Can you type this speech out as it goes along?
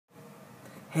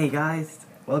Hey guys,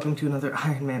 welcome to another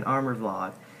Iron Man armor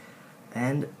vlog.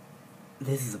 And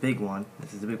this is a big one.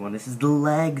 This is the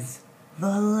legs.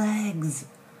 The legs.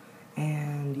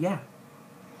 And yeah,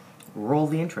 roll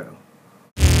the intro.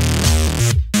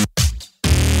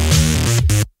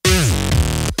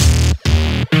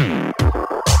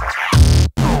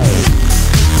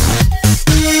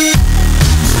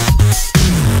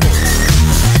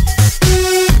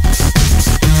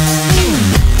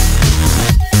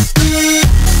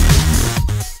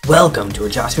 Welcome to a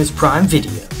Josh's Prime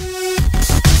video.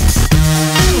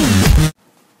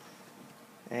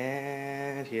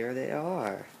 And here they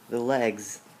are, the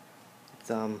legs.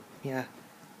 It's yeah,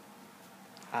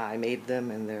 I made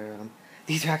them, and they're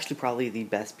these are actually probably the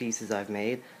best pieces I've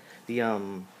made. The I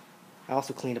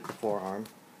also cleaned up the forearm.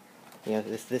 You know,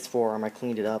 this forearm, I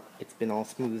cleaned it up. It's been all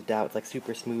smoothed out. It's like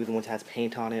super smooth, and once it has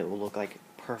paint on it, it will look like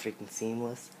perfect and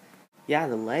seamless. Yeah,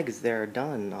 the legs, they're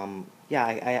done. Yeah,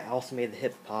 I also made the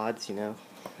hip pods, you know,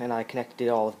 and I connected it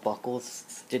all with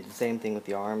buckles. Did the same thing with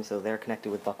the arms, so they're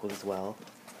connected with buckles as well.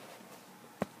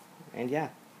 And yeah,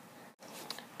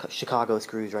 Chicago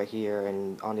screws right here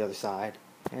and on the other side.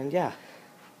 And yeah,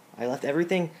 I left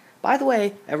everything. By the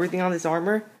way, everything on this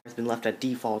armor has been left at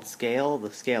default scale,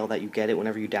 the scale that you get it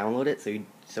whenever you download it.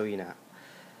 So you know.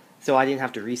 So I didn't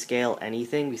have to rescale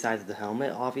anything besides the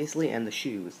helmet, obviously, and the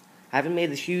shoes. I haven't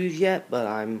made the shoes yet, but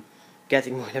I'm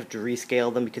guessing I'm going to have to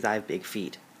rescale them because I have big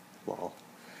feet. Lol.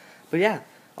 But yeah,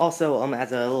 also,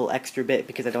 as a little extra bit,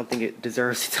 because I don't think it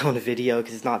deserves its own video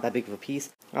because it's not that big of a piece,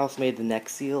 I also made the neck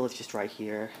seal. It's just right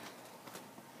here.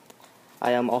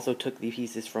 I also took the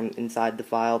pieces from inside the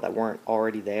file that weren't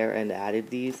already there and added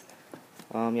these.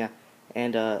 Yeah,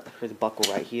 and there's a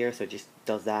buckle right here, so it just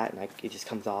does that, and it just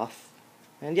comes off.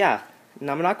 And yeah.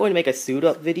 Now, I'm not going to make a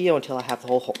suit-up video until I have the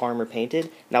whole armor painted.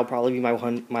 And that'll probably be my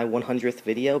 100th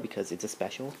video because it's a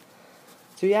special.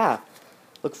 So yeah,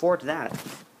 look forward to that.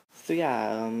 So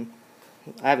yeah,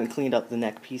 I haven't cleaned up the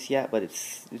neck piece yet, but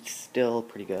it's still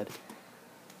pretty good.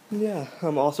 Yeah,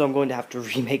 also I'm going to have to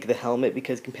remake the helmet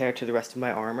because compared to the rest of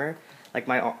my armor, like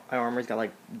my armor's got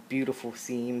like beautiful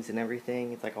seams and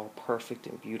everything. It's like all perfect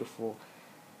and beautiful,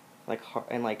 like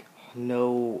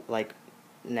no like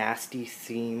nasty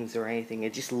seams or anything.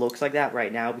 It just looks like that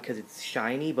right now because it's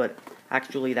shiny, but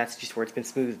actually that's just where it's been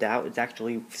smoothed out. It's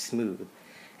actually smooth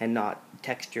and not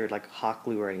textured like hot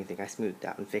glue or anything. I smoothed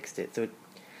out and fixed it. So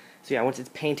yeah, once it's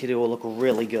painted, it will look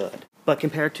really good. But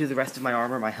compared to the rest of my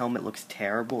armor, my helmet looks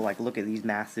terrible. Like, look at these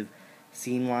massive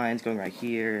seam lines going right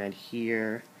here and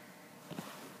here,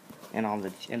 and on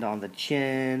the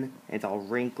chin. It's all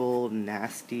wrinkled and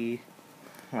nasty.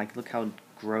 Like, look how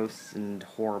gross and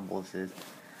horrible this is.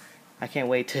 I can't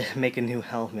wait to make a new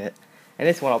helmet. And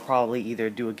this one I'll probably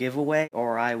either do a giveaway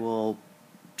or I will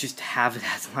just have it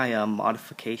as my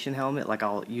modification helmet. Like,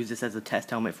 I'll use this as a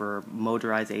test helmet for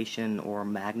motorization or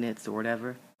magnets or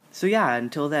whatever. So yeah,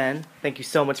 until then, thank you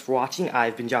so much for watching.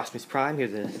 I've been Josh's Prime.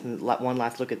 Here's one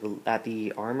last look at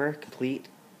the armor, complete,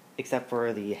 except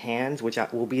for the hands, which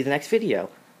will be the next video.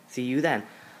 See you then.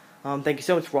 Thank you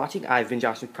so much for watching. I've been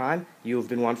Josh's Prime. You have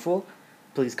been wonderful.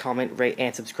 Please comment, rate,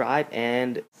 and subscribe,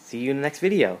 and see you in the next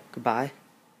video. Goodbye.